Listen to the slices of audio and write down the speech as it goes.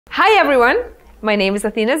Hi everyone, my name is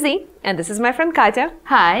Athena Zhe and this is my friend Katya.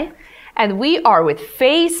 Hi. And we are with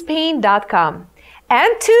FacePaintcom.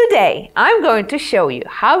 And today I'm going to show you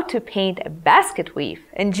how to paint a basket weave.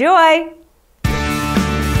 Enjoy!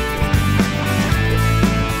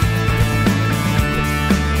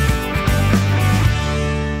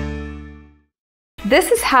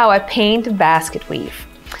 This is how I paint a basket weave.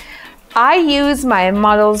 I use my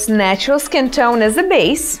model's natural skin tone as a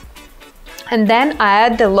base, and then I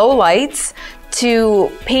add the low lights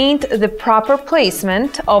to paint the proper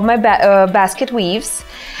placement of my basket weaves,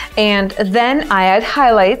 and then I add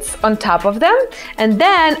highlights on top of them, and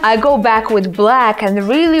then I go back with black and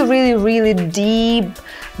really deep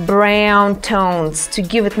brown tones to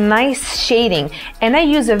give it nice shading. And I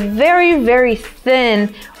use a very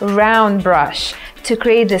thin round brush to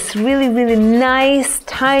create this really nice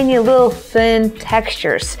tiny little thin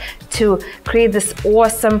textures to create this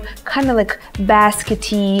awesome kind of like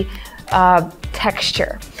baskety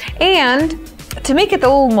texture. And to make it a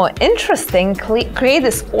little more interesting, create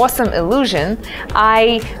this awesome illusion,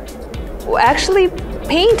 I actually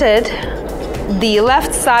painted the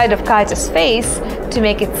left side of Katya's face to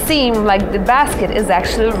make it seem like the basket is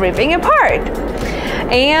actually ripping apart.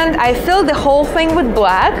 And I filled the whole thing with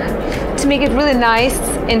black to make it really nice,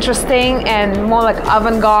 interesting, and more like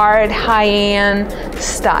avant-garde, high-end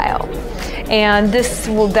style. And this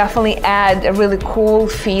will definitely add a really cool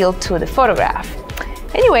feel to the photograph.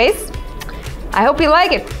 Anyways, I hope you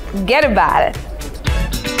like it. Get about it.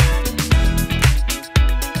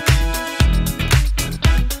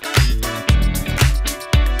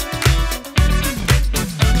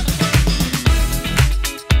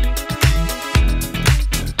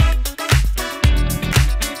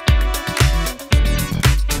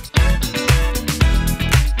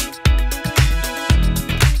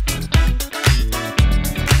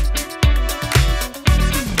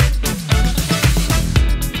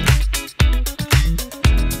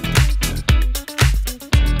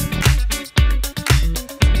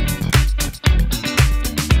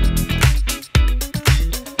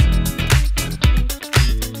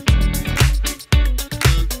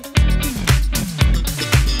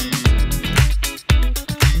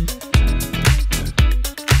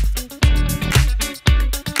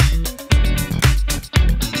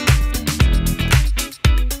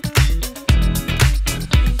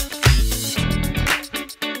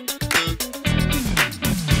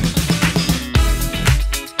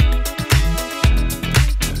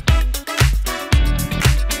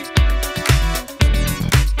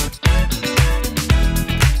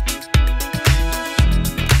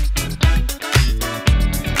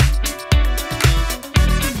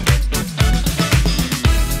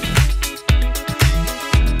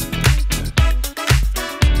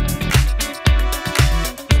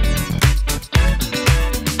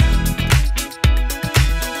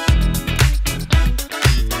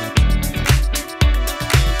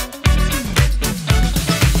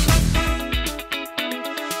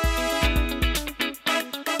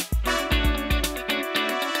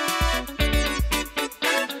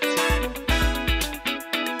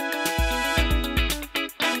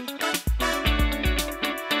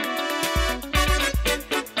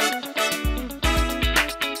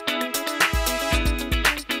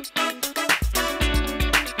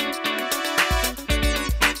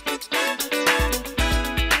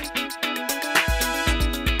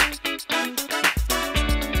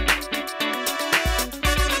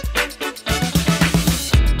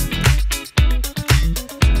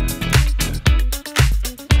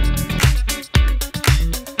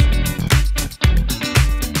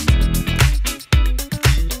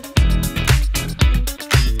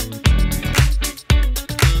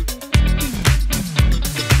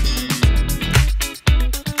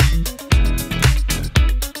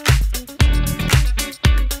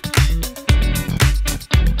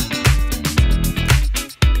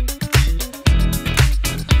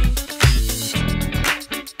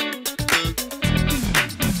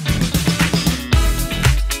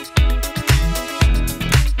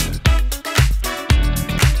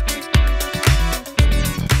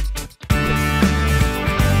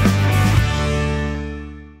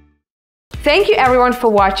 Thank you everyone for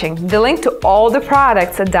watching. The link to all the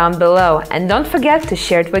products are down below. And don't forget to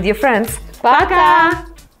share it with your friends. Пока!